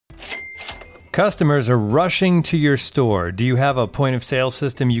Customers are rushing to your store. Do you have a point of sale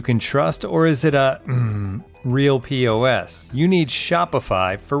system you can trust, or is it a real POS? You need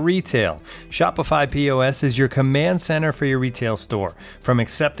Shopify for retail. Shopify POS is your command center for your retail store. From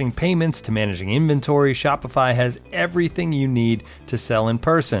accepting payments to managing inventory, Shopify has everything you need to sell in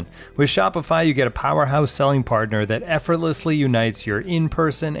person. With Shopify, you get a powerhouse selling partner that effortlessly unites your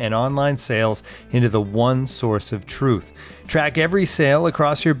in-person and online sales into the one source of truth. Track every sale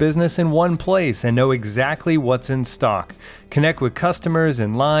across your business in one place and know exactly what's in stock. Connect with customers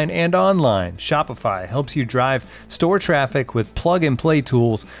in line and online. Shopify helps you drive store traffic with plug-and-play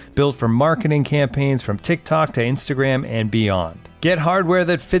tools built for marketing campaigns from TikTok to Instagram and beyond. Get hardware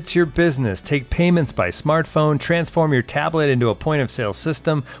that fits your business. Take payments by smartphone, transform your tablet into a point-of-sale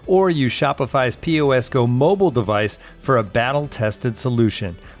system, or use Shopify's POS Go mobile device for a battle-tested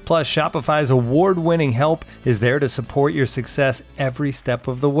solution. Plus, Shopify's award-winning help is there to support your success every step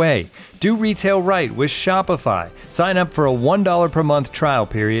of the way. Do retail right with Shopify. Sign up for a $1 per month trial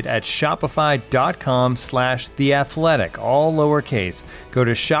period at shopify.com/theathletic, all lowercase. Go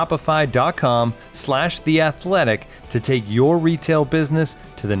to shopify.com/theathletic to take your retail business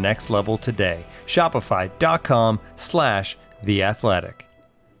to the next level today. Shopify.com/theathletic.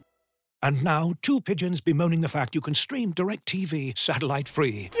 And now, two pigeons bemoaning the fact you can stream DirecTV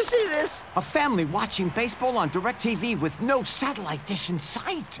satellite-free. You see this? A family watching baseball on DirecTV with no satellite dish in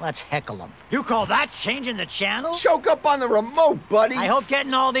sight. Let's heckle them. You call that changing the channel? Choke up on the remote, buddy. I hope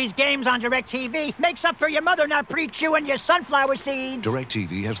getting all these games on DirecTV makes up for your mother not pre-chewing your sunflower seeds.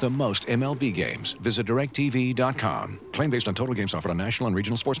 DirecTV has the most MLB games. Visit DirecTV.com. Claim based on total games offered on national and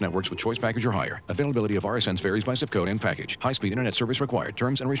regional sports networks with choice package or higher. Availability of RSNs varies by zip code and package. High-speed internet service required.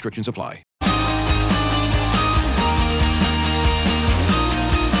 Terms and restrictions apply.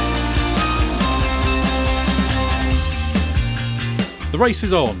 The race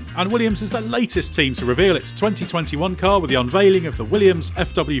is on, and Williams is the latest team to reveal its 2021 car with the unveiling of the Williams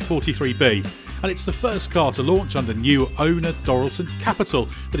FW43B. And it's the first car to launch under new owner Dorilton Capital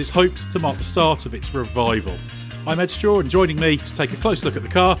that is hoped to mark the start of its revival. I'm Ed Straw, and joining me to take a close look at the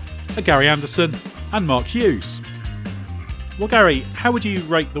car are Gary Anderson and Mark Hughes. Well, Gary, how would you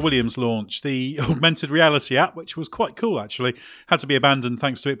rate the Williams launch? The augmented reality app, which was quite cool actually, had to be abandoned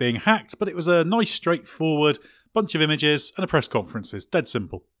thanks to it being hacked, but it was a nice, straightforward bunch of images and a press conferences. Dead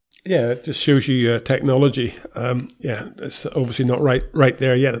simple. Yeah, it just shows you technology. It's obviously not right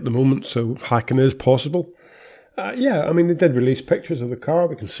there yet at the moment, so hacking is possible. They did release pictures of the car.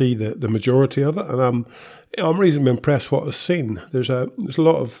 We can see the majority of it, and I'm reasonably impressed what I've seen. There's a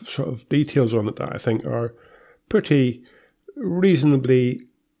lot of sort of details on it that I think are pretty reasonably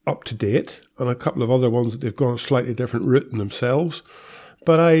up to date, and a couple of other ones that they've gone a slightly different route in themselves.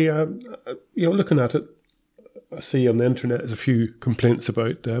 But looking at it, I see on the internet there's a few complaints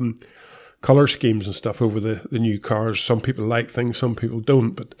about colour schemes and stuff over the new cars. Some people like things, some people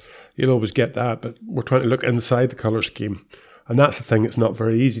don't, but you'll always get that. But we're trying to look inside the colour scheme, and that's the thing that's not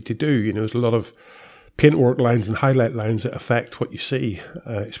very easy to do. There's a lot of paintwork lines and highlight lines that affect what you see,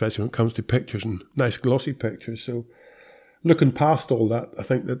 especially when it comes to pictures and nice glossy pictures. So looking past all that, I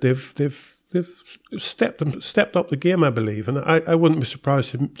think that they've stepped up the game, I believe, and I wouldn't be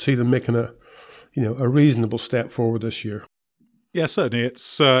surprised to see them making a reasonable step forward this year. Yeah, certainly.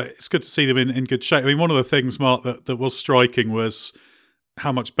 It's good to see them in good shape. I mean, one of the things, Mark, that was striking was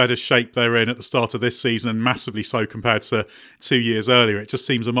how much better shape they're in at the start of this season, and massively so compared to 2 years earlier. It just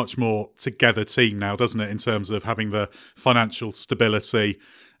seems a much more together team now, doesn't it, in terms of having the financial stability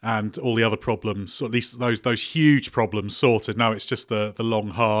and all the other problems, or at least those huge problems sorted. Now it's just the long,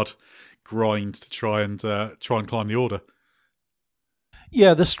 hard grind to try and climb the order.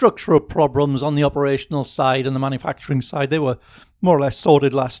 Yeah, the structural problems on the operational side and the manufacturing side, they were more or less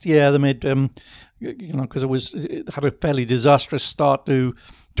sorted last year. They made, because it had a fairly disastrous start to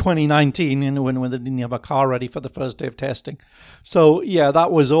 2019, when they didn't have a car ready for the first day of testing. So yeah,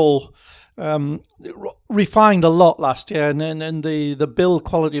 that was all refined a lot last year, and the build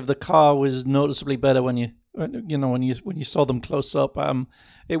quality of the car was noticeably better when you saw them close up.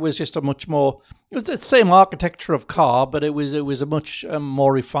 It was just it was the same architecture of car, but it was a much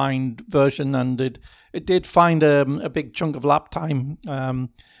more refined version, and it did find a big chunk of lap time.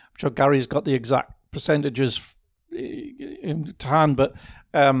 I'm sure Gary's got the exact percentages to hand, but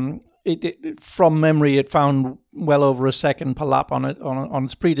it from memory, it found well over a second per lap on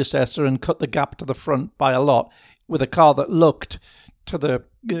its predecessor, and cut the gap to the front by a lot, with a car that looked, to the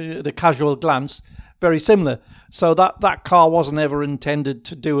casual glance, very similar. So that car wasn't ever intended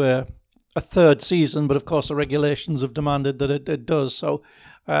to do a third season, but of course the regulations have demanded that it does. So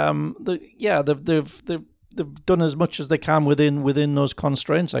they've done as much as they can within those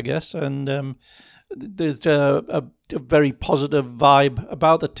constraints, I guess, and there's a very positive vibe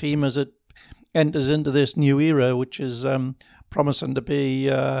about the team as it enters into this new era, which is promising to be,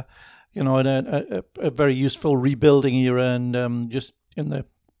 a very useful rebuilding era. And just in the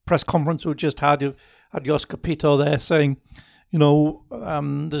press conference we just had Jos Capito there saying,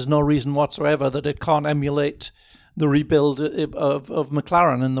 there's no reason whatsoever that it can't emulate the rebuild of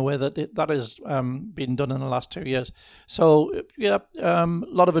McLaren in the way that has been done in the last 2 years. So, a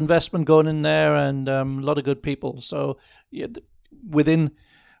lot of investment going in there and a lot of good people. So, within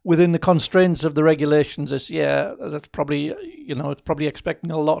the constraints of the regulations this year, that's probably, it's probably expecting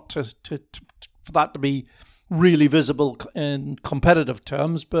a lot for that to be really visible in competitive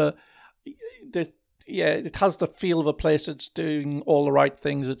terms. But, it has the feel of a place that's doing all the right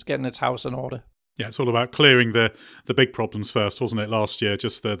things. It's getting its house in order. Yeah, it's all about clearing the big problems first, wasn't it, last year?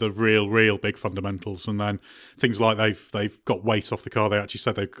 Just the real big fundamentals. And then things like they've got weight off the car. They actually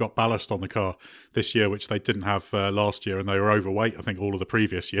said they've got ballast on the car this year, which they didn't have last year. And they were overweight, I think, all of the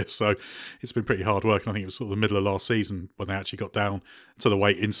previous years. So it's been pretty hard work. And I think it was sort of the middle of last season when they actually got down to the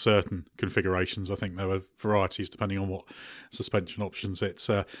weight in certain configurations. I think there were varieties depending on what suspension options it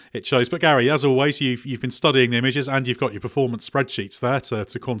chose. But Gary, as always, you've been studying the images and you've got your performance spreadsheets there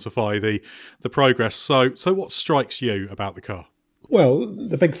to quantify the progress. So what strikes you about the car? Well,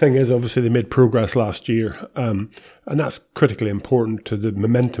 the big thing is obviously they made progress last year, and that's critically important to the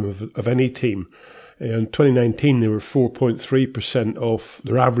momentum of any team. In 2019, they were 4.3% off.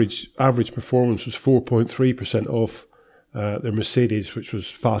 Their average performance was 4.3% off their Mercedes, which was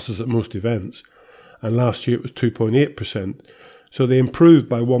fastest at most events. And last year it was 2.8%. So they improved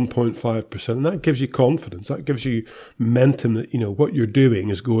by 1.5%. And that gives you confidence. That gives you momentum that, what you're doing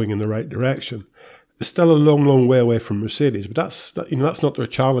is going in the right direction. It's still a long, long way away from Mercedes, but that's not their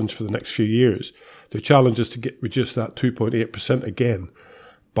challenge for the next few years. Their challenge is to reduce that 2.8% again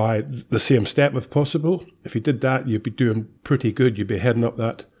by the same step if possible. If you did that, you'd be doing pretty good. You'd be heading up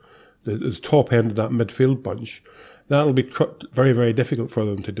the top end of that midfield bunch. That'll be very, very difficult for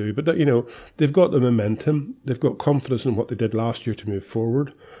them to do. But, they've got the momentum. They've got confidence in what they did last year to move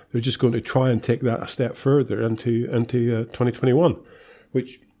forward. They're just going to try and take that a step further into 2021,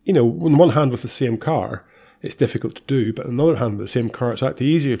 which, on one hand with the same car, it's difficult to do. But on the other hand, with the same car, it's actually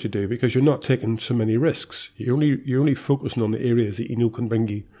easier to do because you're not taking so many risks. You're only focusing on the areas that can bring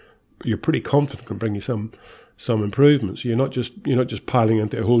you, you're pretty confident can bring you some improvements. You're not just piling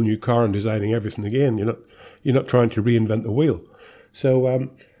into a whole new car and designing everything again. You're not trying to reinvent the wheel. So,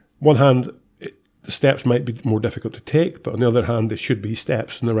 one hand, the steps might be more difficult to take, but on the other hand, they should be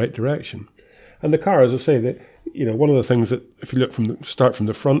steps in the right direction. And the car, as I say, that one of the things that if you look start from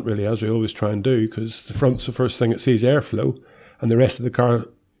the front, really, as we always try and do, because the front's the first thing it sees airflow, and the rest of the car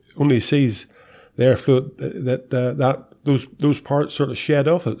only sees the airflow that those parts sort of shed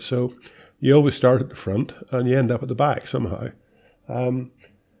off it. So you always start at the front and you end up at the back somehow. And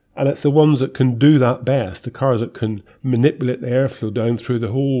it's the ones that can do that best, the cars that can manipulate the airflow down through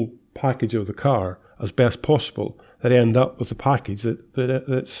the whole package of the car as best possible, that end up with a package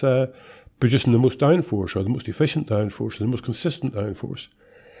that's producing the most downforce, or the most efficient downforce, or the most consistent downforce.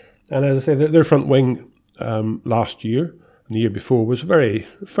 And as I say, their front wing last year and the year before was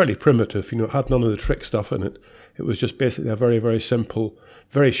fairly primitive. It had none of the trick stuff in it. It was just basically a very, very simple,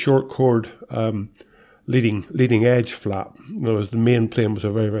 very short chord leading edge flap. As the main plane was a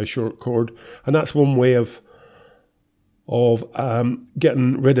very, very short chord, and that's one way of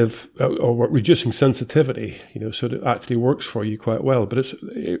getting rid of or reducing sensitivity. So that it actually works for you quite well. But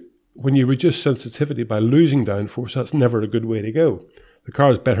when you reduce sensitivity by losing downforce, that's never a good way to go. The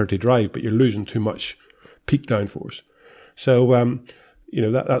car is better to drive, but you're losing too much peak downforce. So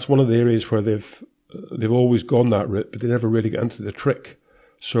that's one of the areas where they've always gone that route, but they never really get into the trick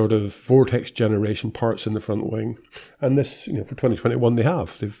sort of vortex generation parts in the front wing. And this, for 2021, they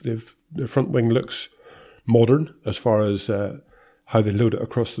have. Their front wing looks modern as far as how they load it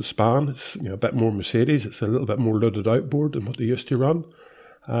across the span. It's a bit more Mercedes. It's a little bit more loaded outboard than what they used to run.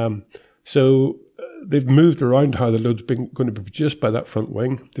 So they've moved around how the load's going to be produced by that front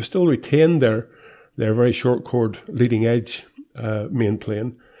wing. They've still retained their very short chord leading edge main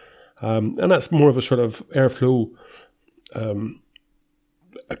plane. And that's more of a sort of airflow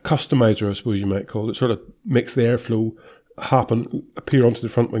a customizer, I suppose you might call it. It sort of makes the airflow appear onto the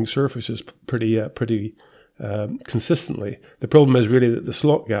front wing surfaces pretty consistently. The problem is really that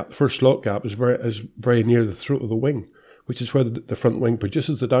the first slot gap is very near the throat of the wing, which is where the front wing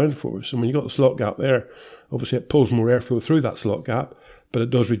produces the downforce. And when you've got the slot gap there, obviously it pulls more airflow through that slot gap, but it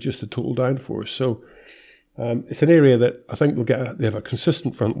does reduce the total downforce. So It's an area that I think they have a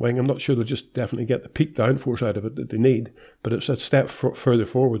consistent front wing. I'm not sure they'll just definitely get the peak downforce out of it that they need, but it's a step further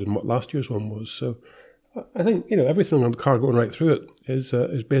forward than what last year's one was. So I think, everything on the car going right through it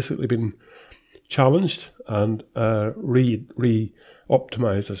is basically been challenged and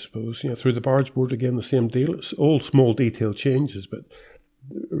re-optimized, I suppose. Through the barge board, again, the same deal. It's all small detail changes, but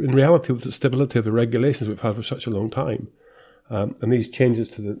in reality, with the stability of the regulations we've had for such a long time, and these changes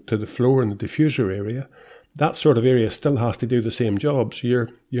to the floor and the diffuser area, that sort of area still has to do the same job. So you're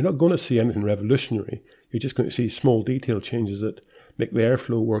not going to see anything revolutionary. You're just going to see small detail changes that make the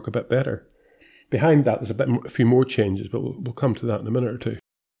airflow work a bit better. Behind that, there's a few more changes, but we'll come to that in a minute or two.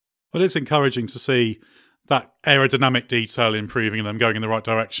 Well, it's encouraging to see that aerodynamic detail improving and them going in the right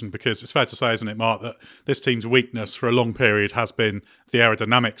direction, because it's fair to say, isn't it, Mark, that this team's weakness for a long period has been the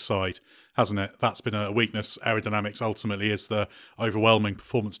aerodynamic side, hasn't it? That's been a weakness. Aerodynamics ultimately is the overwhelming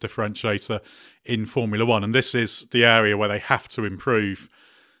performance differentiator in Formula One. And this is the area where they have to improve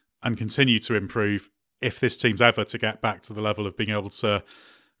and continue to improve if this team's ever to get back to the level of being able to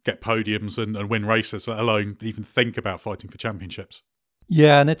get podiums and win races, let alone even think about fighting for championships.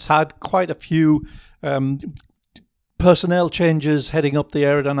 Yeah, and it's had quite a few personnel changes heading up the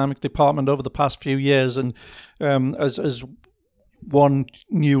aerodynamic department over the past few years. And as one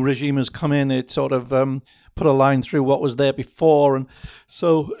new regime has come in, it sort of put a line through what was there before. And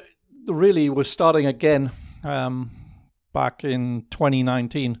so really we're starting again back in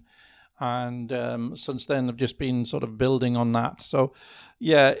 2019. And since then, I've just been sort of building on that. So,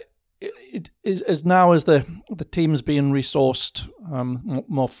 yeah, it is as now as the team's being resourced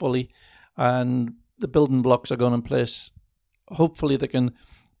more fully, and the building blocks are going in place. Hopefully, they can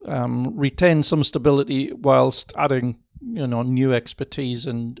retain some stability whilst adding, new expertise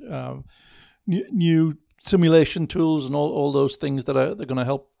and new simulation tools and all those things that they're going to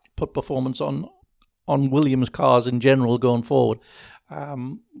help put performance on Williams cars in general going forward.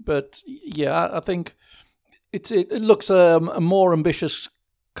 But yeah, I think it looks a more ambitious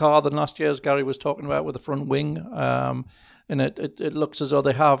car than last year, as Gary was talking about, with the front wing. And it looks as though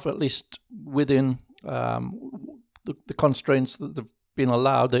they have, at least within the constraints that they've been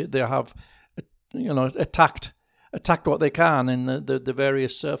allowed, they have, attacked what they can in the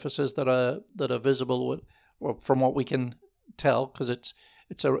various surfaces that are visible, from what we can tell, because it's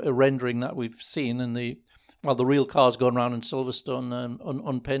a rendering that we've seen in the real car's going around in Silverstone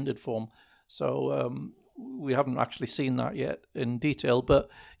unpainted form. So we haven't actually seen that yet in detail. But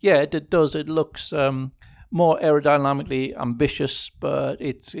yeah, it does. It looks more aerodynamically ambitious, but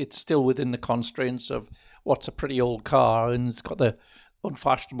it's still within the constraints of what's a pretty old car. And it's got the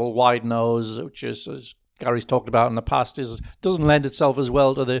unfashionable wide nose, which is, as Gary's talked about in the past, doesn't lend itself as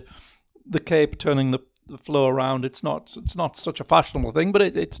well to the cape turning the flow around. It's not such a fashionable thing, but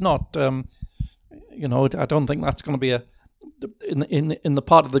it's not... I don't think that's going to be in the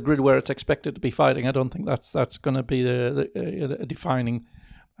part of the grid where it's expected to be fighting. I don't think that's going to be a defining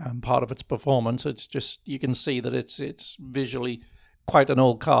part of its performance. It's just, you can see that it's visually quite an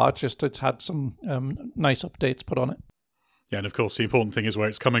old car. It's had some nice updates put on it. Yeah, and of course the important thing is where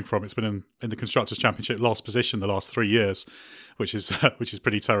it's coming from. It's been in the Constructors' Championship last position the last 3 years, which is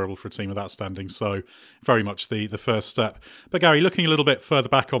pretty terrible for a team of that standing. So very much the first step. But Gary, looking a little bit further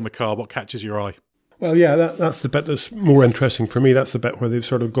back on the car, what catches your eye? Well, yeah, that's the bit that's more interesting for me. That's the bit where they've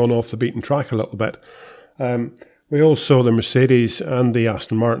sort of gone off the beaten track a little bit. We all saw the Mercedes and the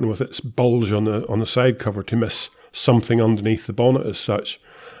Aston Martin with its bulge on the side cover to miss something underneath the bonnet as such.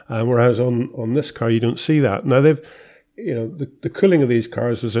 Whereas on this car, you don't see that. Now, they've, the cooling of these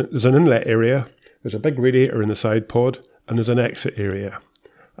cars, there's an inlet area, there's a big radiator in the side pod, and there's an exit area.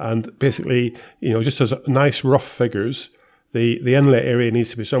 And basically, just as nice rough figures, the inlet area needs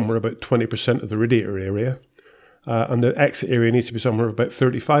to be somewhere about 20% of the radiator area, and the exit area needs to be somewhere about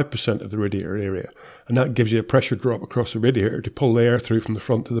 35% of the radiator area. And that gives you a pressure drop across the radiator to pull the air through from the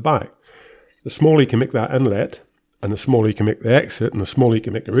front to the back. The smaller you can make that inlet, and the smaller you can make the exit, and the smaller you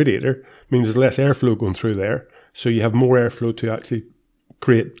can make the radiator, means there's less airflow going through there, so you have more airflow to actually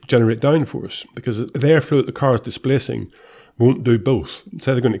generate downforce, because the airflow that the car is displacing won't do both. It's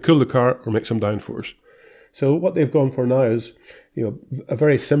either going to cool the car or make some downforce. So what they've gone for now is, a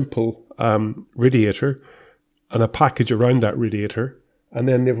very simple radiator and a package around that radiator, and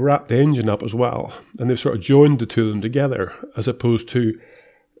then they've wrapped the engine up as well, and they've sort of joined the two of them together, as opposed to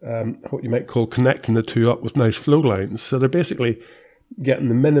what you might call connecting the two up with nice flow lines. So they're basically getting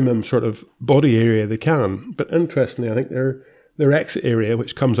the minimum sort of body area they can. But interestingly, I think their exit area,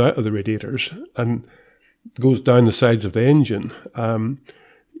 which comes out of the radiators and goes down the sides of the engine,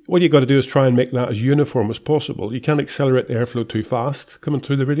 what you've got to do is try and make that as uniform as possible. You can't accelerate the airflow too fast coming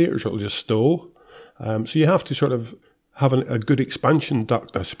through the radiators, it'll just stall. So you have to sort of have a good expansion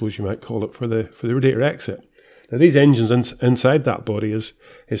duct, I suppose you might call it, for the radiator exit. Now these engines inside that body is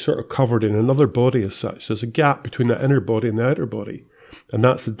sort of covered in another body as such. There's a gap between the inner body and the outer body, and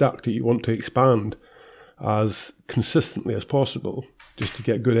that's the duct that you want to expand as consistently as possible, just to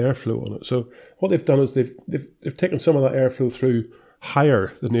get good airflow on it. So what they've done is they've taken some of that airflow through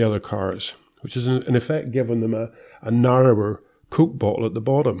higher than the other cars, which is in effect giving them a narrower Coke bottle at the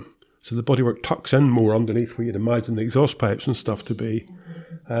bottom. So the bodywork tucks in more underneath where you'd imagine the exhaust pipes and stuff to be.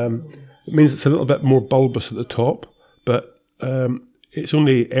 It means it's a little bit more bulbous at the top, but it's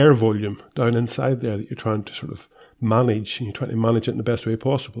only air volume down inside there that you're trying to sort of manage, and you're trying to manage it in the best way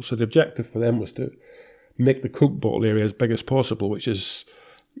possible. So the objective for them was to make the Coke bottle area as big as possible, which is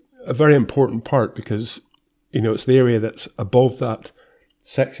a very important part because, it's the area that's above that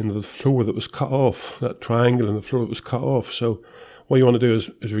section of the floor that was cut off, that triangle in the floor that was cut off. So what you want to do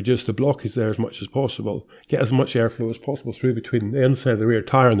is reduce the blockage there as much as possible, get as much airflow as possible through between the inside of the rear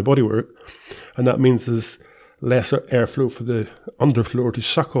tyre and the bodywork, and that means there's less airflow for the underfloor to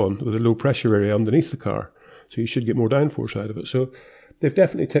suck on with a low pressure area underneath the car. So you should get more downforce out of it. So they've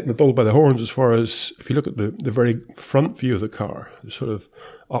definitely taken the bull by the horns as far as, if you look at the very front view of the car, the sort of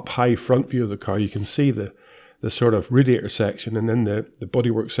up high front view of the car, you can see the sort of radiator section and then the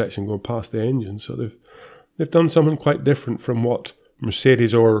bodywork section going past the engine. So they've done something quite different from what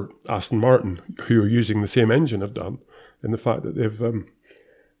Mercedes or Aston Martin, who are using the same engine, have done, in the fact that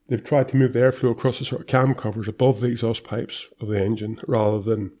they've tried to move the airflow across the sort of cam covers above the exhaust pipes of the engine rather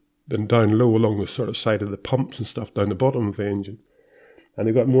than down low along the sort of side of the pumps and stuff down the bottom of the engine. And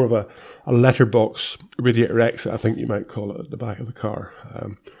they've got more of a letterbox radiator exit, I think you might call it, at the back of the car,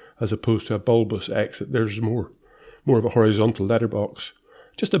 as opposed to a bulbous exit. There's more of a horizontal letterbox,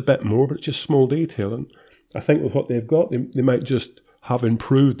 just a bit more, but it's just small detail. And I think with what they've got, they might just have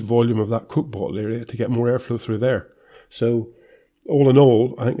improved the volume of that Coke bottle area to get more airflow through there. So all in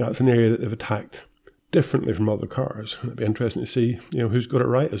all, I think that's an area that they've attacked differently from other cars. It'd be interesting to see, who's got it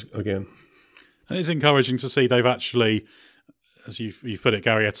right again. And it's encouraging to see they've actually, as you've put it,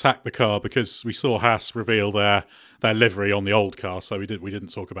 Gary, attacked the car, because we saw Haas reveal their livery on the old car, so we didn't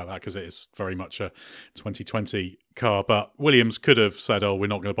talk about that because it is very much a 2020 car. But Williams could have said, "Oh, we're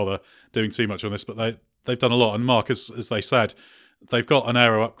not going to bother doing too much on this," but they've done a lot. And Mark, as they said, they've got an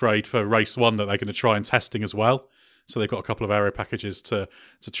aero upgrade for race 1 that they're going to try in testing as well. So they've got a couple of aero packages to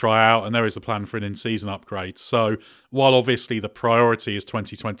try out, and there is a plan for an in-season upgrade. So while obviously the priority is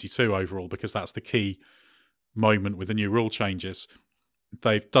 2022 overall, because that's the key moment with the new rule changes,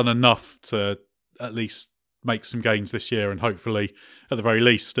 they've done enough to at least make some gains this year, and hopefully at the very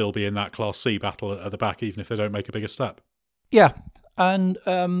least still be in that Class C battle at the back, even if they don't make a bigger step. Yeah, and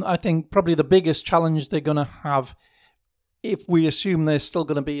I think probably the biggest challenge they're going to have, if we assume they're still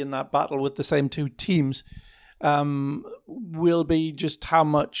going to be in that battle with the same two teams, will be just how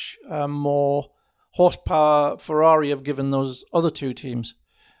much more horsepower Ferrari have given those other two teams.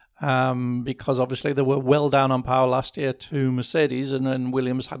 Because obviously they were well down on power last year to Mercedes, and then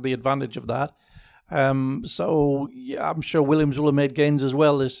Williams had the advantage of that. So yeah, I'm sure Williams will have made gains as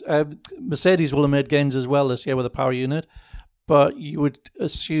well as Mercedes will have made gains as well this year with the power unit. But you would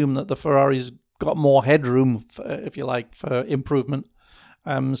assume that the Ferraris got more headroom, if you like, for improvement.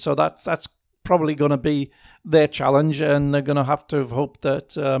 So that's probably going to be their challenge, and they're going to have to hope that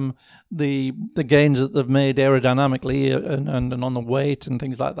the gains that they've made aerodynamically and on the weight and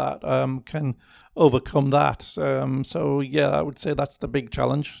things like that can overcome that. So yeah, I would say that's the big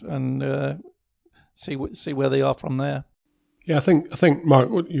challenge, and see where they are from there. Yeah, I think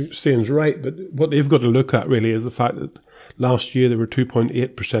Mark, what you're saying is right, but what they've got to look at really is the fact that last year they were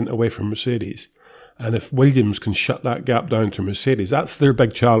 2.8% away from Mercedes, and if Williams can shut that gap down to Mercedes, that's their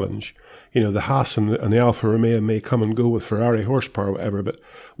big challenge. The Haas and the Alfa Romeo may come and go with Ferrari horsepower or whatever, but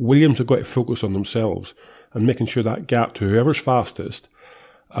Williams have got to focus on themselves and making sure that gap to whoever's fastest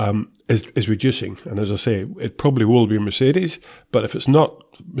is reducing. And as I say, it probably will be Mercedes, but if it's not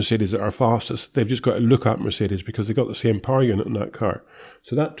Mercedes that are fastest, they've just got to look at Mercedes because they've got the same power unit in that car.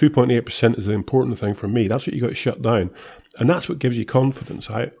 So that 2.8% is the important thing for me. That's what you got to shut down. And that's what gives you confidence.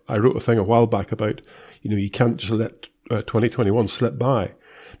 I wrote a thing a while back about, you can't just let 2021 slip by.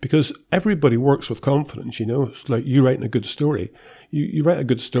 Because everybody works with confidence, It's like you writing a good story. You write a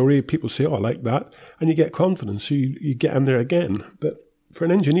good story, people say, "Oh, I like that," and you get confidence, so you get in there again. But for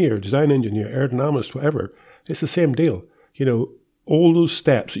an engineer, design engineer, aerodynamist, whatever, it's the same deal. All those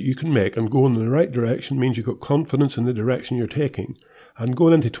steps that you can make and go in the right direction means you've got confidence in the direction you're taking. And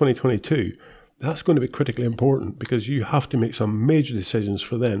going into 2022, that's going to be critically important because you have to make some major decisions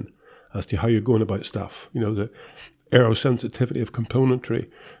for then as to how you're going about stuff. aero sensitivity of componentry,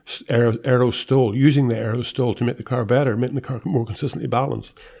 aero stall, using the aero stall to make the car better, making the car more consistently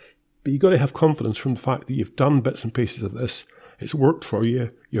balanced. But you've got to have confidence from the fact that you've done bits and pieces of this. It's worked for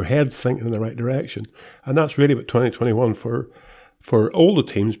you. Your head's thinking in the right direction. And that's really what 2021 for all the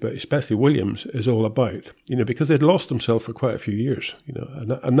teams, but especially Williams, is all about. Because they'd lost themselves for quite a few years.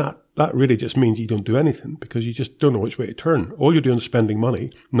 And that really just means you don't do anything because you just don't know which way to turn. All you're doing is spending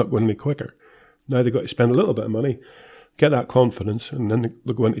money, not going any quicker. Now they've got to spend a little bit of money, get that confidence, and then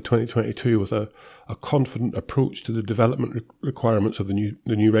they'll go into 2022 with a confident approach to the development requirements of the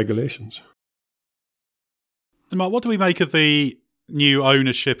new regulations. And Mark, what do we make of the new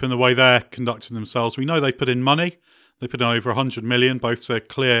ownership and the way they're conducting themselves? We know they've put in money. They put in over 100 million, both to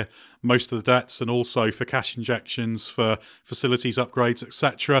clear most of the debts and also for cash injections, for facilities upgrades,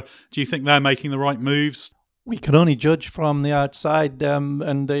 etc. Do you think they're making the right moves? We can only judge from the outside,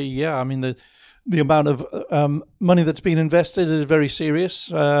 the amount of money that's been invested is very serious.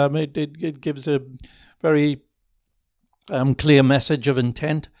 It gives a very clear message of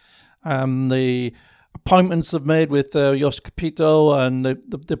intent. The appointments they've made with Jost Capito and the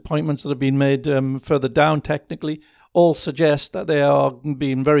appointments that have been made further down technically all suggest that they are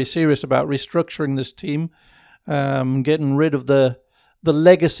being very serious about restructuring this team, getting rid of the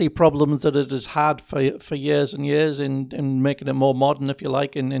legacy problems that it has had for years and years in making it more modern, if you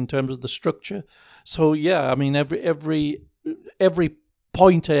like, in terms of the structure. So yeah, I mean every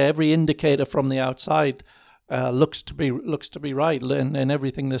pointer, every indicator from the outside looks to be right, and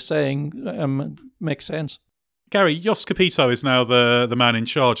everything they're saying makes sense. Gary, Jost Capito is now the man in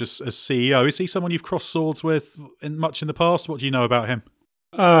charge as CEO. Is he someone you've crossed swords with much in the past? What do you know about him?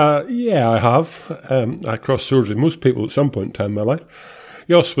 Yeah, I have. I crossed swords with most people at some point in time in my life.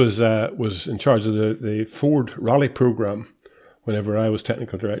 Jost was in charge of the Ford Rally program whenever I was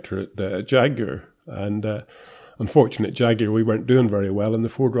technical director at Jaguar. And unfortunately, at Jaguar, we weren't doing very well, and the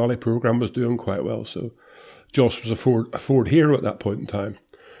Ford Rally program was doing quite well. So Jost was a Ford hero at that point in time.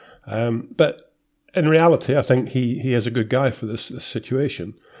 But in reality, I think he is a good guy for this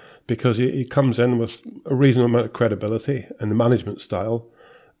situation because he comes in with a reasonable amount of credibility and the management style,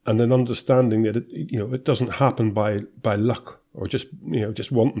 and an understanding that it doesn't happen by luck or just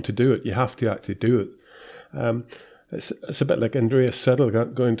wanting to do it. You have to actually do it. It's a bit like Andreas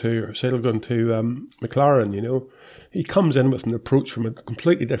Seidl going to McLaren. He comes in with an approach from a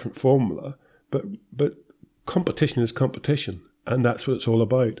completely different formula, but competition is competition. And that's what it's all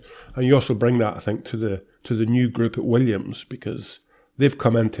about. And you also bring that, I think, to the new group at Williams because they've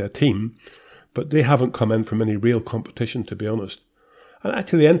come into a team, but they haven't come in from any real competition, to be honest. And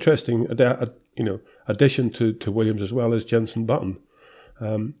actually, the interesting, addition to Williams as well is Jenson Button.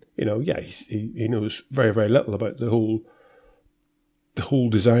 He knows very, very little about the whole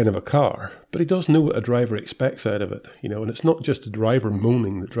design of a car, but he does know what a driver expects out of it. And it's not just the driver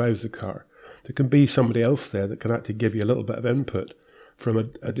moaning that drives the car. There can be somebody else there that can actually give you a little bit of input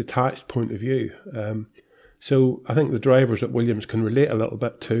from a detached point of view. So I think the drivers at Williams can relate a little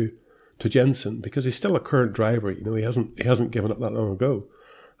bit to Jenson because he's still a current driver. He hasn't given up that long ago,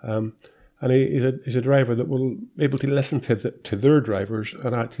 and he's a driver that will be able to listen to their drivers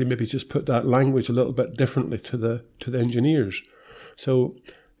and actually maybe just put that language a little bit differently to the engineers. So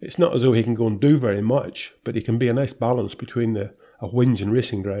it's not as though he can go and do very much, but he can be a nice balance between a whinging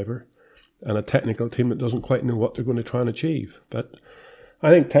racing driver and a technical team that doesn't quite know what they're going to try and achieve. But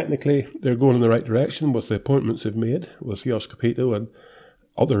I think technically they're going in the right direction with the appointments they've made with Jost Capito and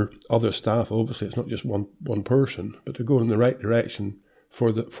other staff. Obviously, it's not just one person, but they're going in the right direction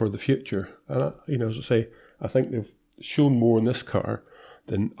for the future. And as I say, I think they've shown more in this car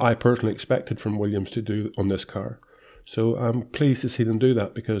than I personally expected from Williams to do on this car. So I'm pleased to see them do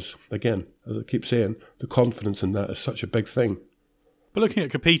that because, again, as I keep saying, the confidence in that is such a big thing. But looking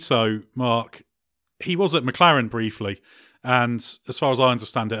at Capito, Mark, he was at McLaren briefly, and as far as I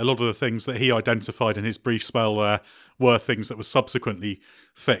understand it, a lot of the things that he identified in his brief spell there were things that were subsequently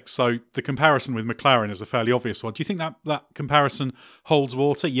fixed. So the comparison with McLaren is a fairly obvious one. Do you think that comparison holds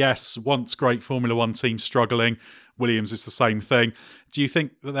water? Yes, once great Formula One team struggling, Williams is the same thing. Do you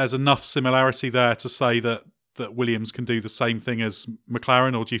think that there's enough similarity there to say that Williams can do the same thing as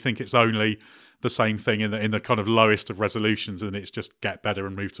McLaren, or do you think it's only the same thing in the kind of lowest of resolutions and it's just get better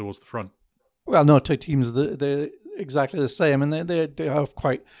and move towards the front? Well, no, two teams, they're exactly the same, and they have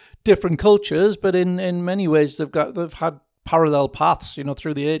quite different cultures, but in many ways they've had parallel paths.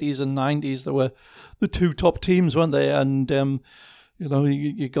 Through the 80s and 90s, there were the two top teams, weren't they? And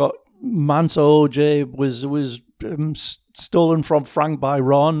you got Manso OJ was stolen from Frank by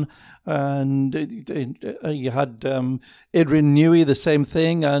Ron, and you had Adrian Newey, the same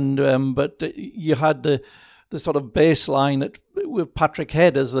thing, and but you had the sort of baseline with Patrick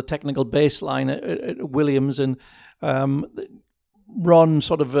Head as the technical baseline at Williams, and Ron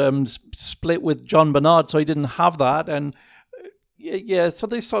sort of split with John Bernard, so he didn't have that, and so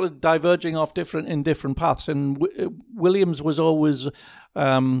they sort of diverging off in different paths. And Williams was always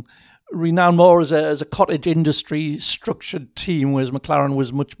renowned more as a cottage industry structured team, whereas McLaren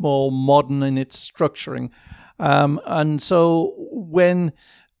was much more modern in its structuring. And so when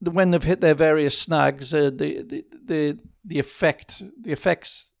they've hit their various snags, the effects,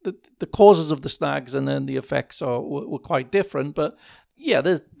 the causes of the snags, and then the effects were quite different. But yeah,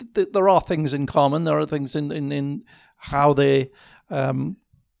 there are things in common. There are things in how they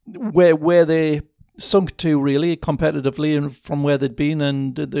where they sunk to really competitively, and from where they'd been,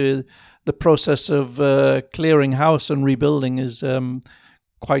 and the process of clearing house and rebuilding is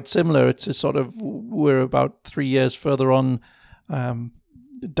quite similar. It's a sort of, we're about 3 years further on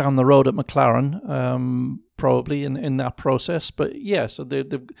down the road at McLaren, probably in that process. But yeah, so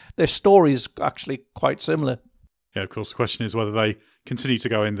their story is actually quite similar. Yeah, of course. The question is whether they continue to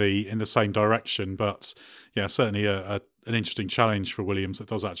go in the same direction. But yeah, certainly an interesting challenge for Williams that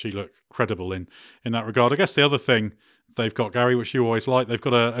does actually look credible in that regard. I guess the other thing they've got, Gary, which you always like, they've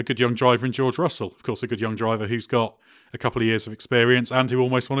got a good young driver in George Russell. Of course, a good young driver who's got a couple of years of experience and who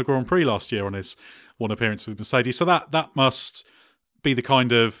almost won a Grand Prix last year on his one appearance with Mercedes. So that must be the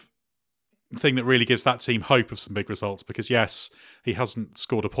kind of thing that really gives that team hope of some big results, because yes, he hasn't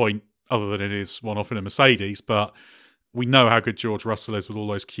scored a point other than in his one-off in a Mercedes, but we know how good George Russell is with all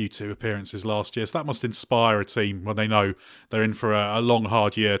those Q2 appearances last year. So that must inspire a team when they know they're in for a long,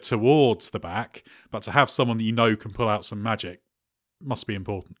 hard year towards the back. But to have someone that you know can pull out some magic must be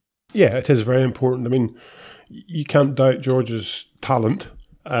important. Yeah, it is very important. I mean, you can't doubt George's talent.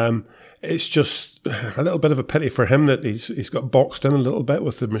 It's just a little bit of a pity for him that he's got boxed in a little bit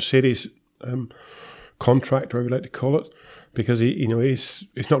with the Mercedes contract, or whatever you like to call it, because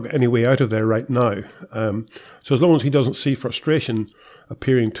he's not got any way out of there right now. So as long as he doesn't see frustration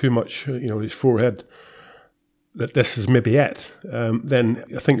appearing too much, on his forehead, that this is maybe it, then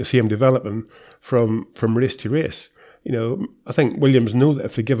I think to see him developing from race to race. I think Williams know that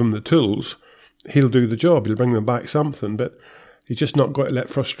if they give him the tools, he'll do the job. He'll bring them back something, but he's just not got to let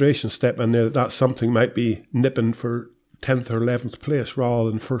frustration step in there. That something might be nipping for 10th or 11th place rather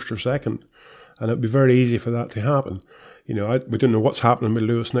than 1st or 2nd, and it'd be very easy for that to happen. We don't know what's happening with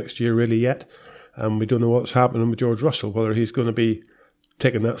Lewis next year really yet, and we don't know what's happening with George Russell, whether he's going to be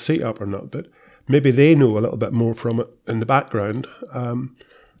taking that seat up or not. But maybe they know a little bit more from it in the background, and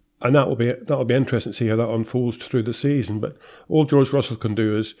that'll be interesting to see how that unfolds through the season. But all George Russell can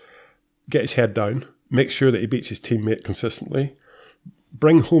do is get his head down, make sure that he beats his teammate consistently,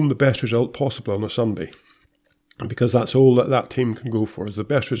 bring home the best result possible on a Sunday, because that's all that team can go for, is the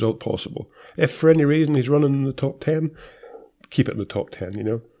best result possible. If for any reason he's running in the top 10, keep it in the top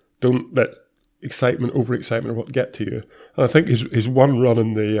 10, Don't let overexcitement get to you. And I think his one run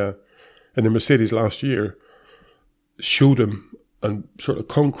in the Mercedes last year showed him and sort of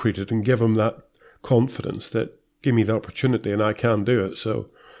concreted and gave him that confidence that, give me the opportunity and I can do it. So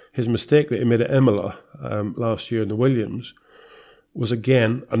his mistake that he made at Imola last year in the Williams was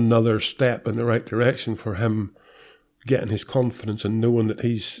again another step in the right direction for him, getting his confidence and knowing that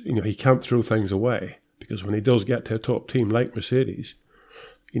he can't throw things away, because when he does get to a top team like Mercedes,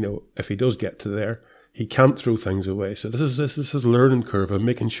 if he does get to there, he can't throw things away. So this is his learning curve of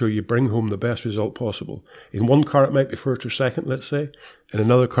making sure you bring home the best result possible. In one car it might be 1st or 2nd, let's say. In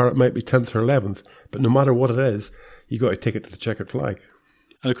another car it might be 10th or 11th. But no matter what it is, you got to take it to the checkered flag.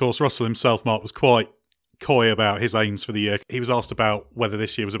 And of course, Russell himself, Mark, was quite coy about his aims for the year. He was asked about whether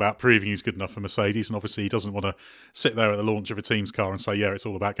this year was about proving he was good enough for Mercedes, and obviously he doesn't want to sit there at the launch of a team's car and say, yeah, it's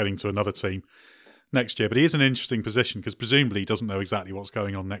all about getting to another team next year. But he is in an interesting position because presumably he doesn't know exactly what's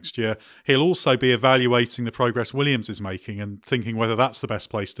going on next year. He'll also be evaluating the progress Williams is making and thinking whether that's the best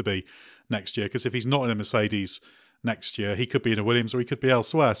place to be next year, because if he's not in a Mercedes next year, he could be in a Williams or he could be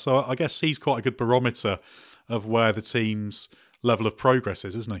elsewhere. So I guess he's quite a good barometer of where the team's level of progress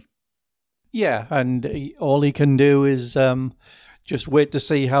is, isn't he? Yeah, and all he can do is just wait to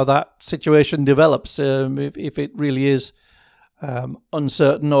see how that situation develops. If it really is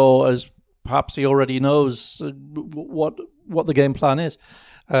uncertain, or as perhaps he already knows what the game plan is.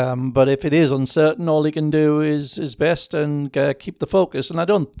 But if it is uncertain, all he can do is best and keep the focus. And I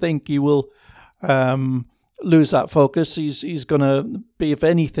don't think he will lose that focus. He's going to be, if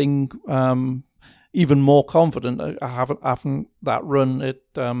anything, even more confident. Having that run at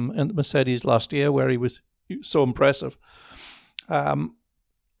Mercedes last year, where he was so impressive.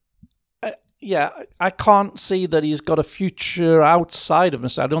 I can't see that he's got a future outside of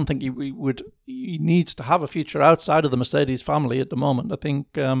Mercedes. I don't think he needs to have a future outside of the Mercedes family at the moment. I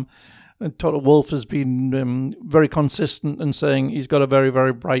think Toto Wolff has been very consistent in saying he's got a very,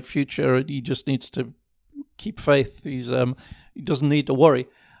 very bright future. He just needs to keep faith. He doesn't need to worry.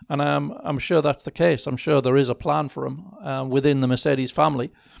 And I'm sure that's the case. I'm sure there is a plan for him within the Mercedes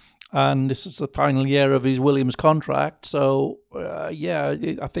family. And this is the final year of his Williams contract. So,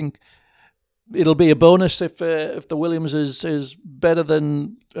 I think it'll be a bonus if the Williams is better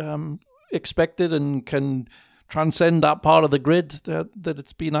than expected and can transcend that part of the grid that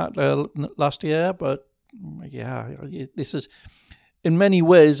it's been at last year. But, this is, in many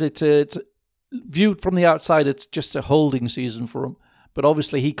ways, it's viewed from the outside, it's just a holding season for him. But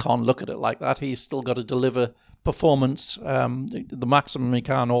obviously he can't look at it like that. He's still got to deliver performance, the maximum he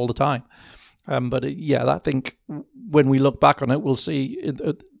can all the time. I think when we look back on it, we'll see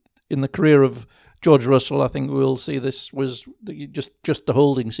in the career of George Russell, I think we'll see this was just the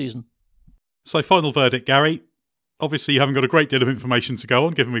holding season. So final verdict, Gary. Obviously you haven't got a great deal of information to go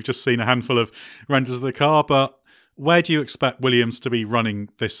on, given we've just seen a handful of renders of the car, but where do you expect Williams to be running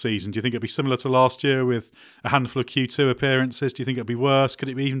this season? Do you think it'll be similar to last year with a handful of Q2 appearances? Do you think it'll be worse? Could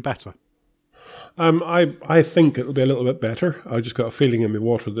it be even better? I think it'll be a little bit better. I just got a feeling in my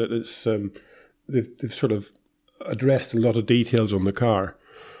water that it's they've sort of addressed a lot of details on the car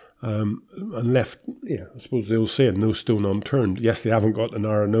and left, I suppose they'll say, no stone unturned. Yes, they haven't got the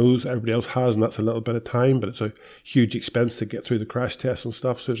narrow nose. Everybody else has, and that's a little bit of time, but it's a huge expense to get through the crash tests and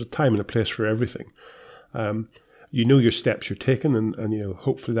stuff. So there's a time and a place for everything. You know your steps you're taking, and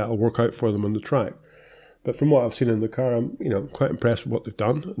hopefully that'll work out for them on the track. But from what I've seen in the car, I'm quite impressed with what they've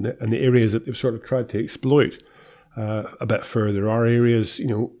done and the areas that they've sort of tried to exploit a bit further. There are areas,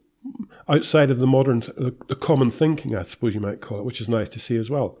 outside of the common thinking, I suppose you might call it, which is nice to see as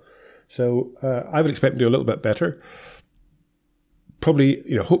well. So I would expect them to do a little bit better. Probably,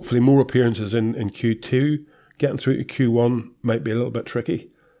 hopefully more appearances in Q2. Getting through to Q1 might be a little bit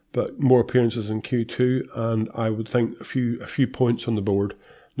tricky. But more appearances in Q2, and I would think a few points on the board.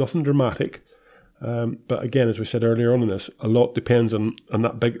 Nothing dramatic, but again, as we said earlier on in this, a lot depends on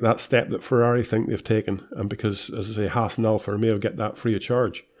that step that Ferrari think they've taken, and because, as I say, Haas and Alfa Romeo get that free of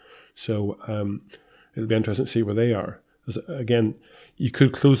charge, so it'll be interesting to see where they are. Again, you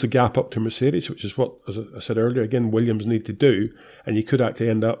could close the gap up to Mercedes, which is what, as I said earlier, again, Williams need to do, and you could actually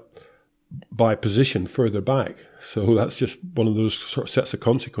end up by position further back. So that's just one of those sort of sets of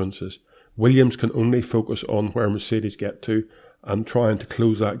consequences. Williams can only focus on where Mercedes get to and trying to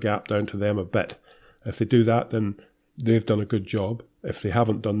close that gap down to them a bit. If they do that, then they've done a good job. If they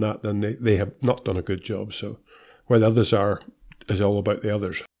haven't done that, then they have not done a good job. So where the others are is all about the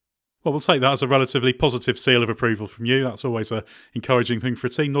others. Well, we'll take that as a relatively positive seal of approval from you. That's always an encouraging thing for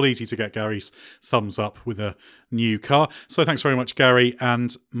a team. Not easy to get Gary's thumbs up with a new car. So thanks very much, Gary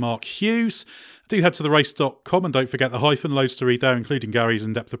and Mark Hughes. Do head to therace.com and don't forget the hyphen, loads to read there, including Gary's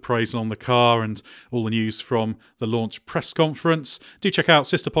in-depth appraisal on the car and all the news from the launch press conference. Do check out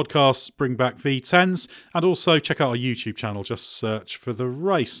sister podcasts, Bring Back V10s, and also check out our YouTube channel. Just search for The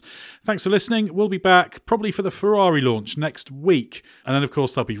Race. Thanks for listening. We'll be back probably for the Ferrari launch next week. And then, of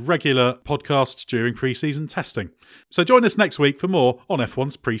course, there'll be regular podcasts during pre-season testing. So join us next week for more on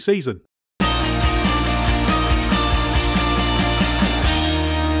F1's pre-season.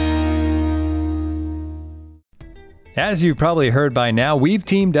 As you've probably heard by now, we've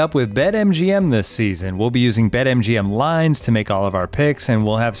teamed up with BetMGM this season. We'll be using BetMGM lines to make all of our picks, and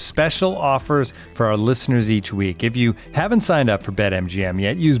we'll have special offers for our listeners each week. If you haven't signed up for BetMGM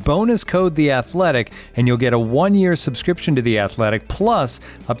yet, use bonus code The Athletic, and you'll get a 1-year subscription to The Athletic, plus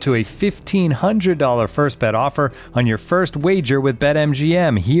up to a $1,500 first bet offer on your first wager with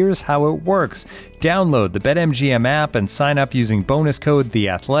BetMGM. Here's how it works. Download the BetMGM app and sign up using bonus code The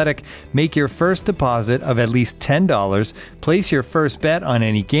Athletic. Make your first deposit of at least $10. Place your first bet on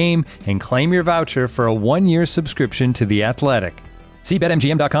any game and claim your voucher for a 1-year subscription to The Athletic. See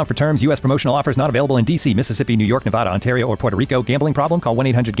BetMGM.com for terms. U.S. promotional offers not available in D.C., Mississippi, New York, Nevada, Ontario, or Puerto Rico. Gambling problem? Call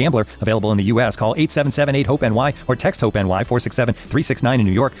 1-800-GAMBLER. Available in the U.S. Call 877-8-HOPE-NY or text HOPE-NY 467-369 in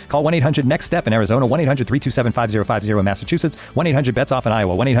New York. Call 1-800-NEXT-STEP in Arizona. 1-800-327-5050 in Massachusetts. 1-800-BETS-OFF in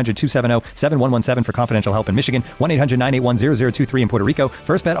Iowa. 1-800-270-7117 for confidential help in Michigan. 1-800-981-0023 in Puerto Rico.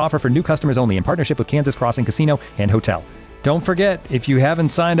 First bet offer for new customers only in partnership with Kansas Crossing Casino and Hotel. Don't forget, if you haven't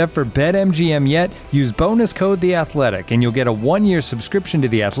signed up for BetMGM yet, use bonus code The Athletic, and you'll get a 1-year subscription to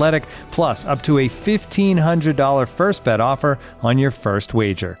The Athletic, plus up to a $1,500 first bet offer on your first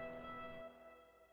wager.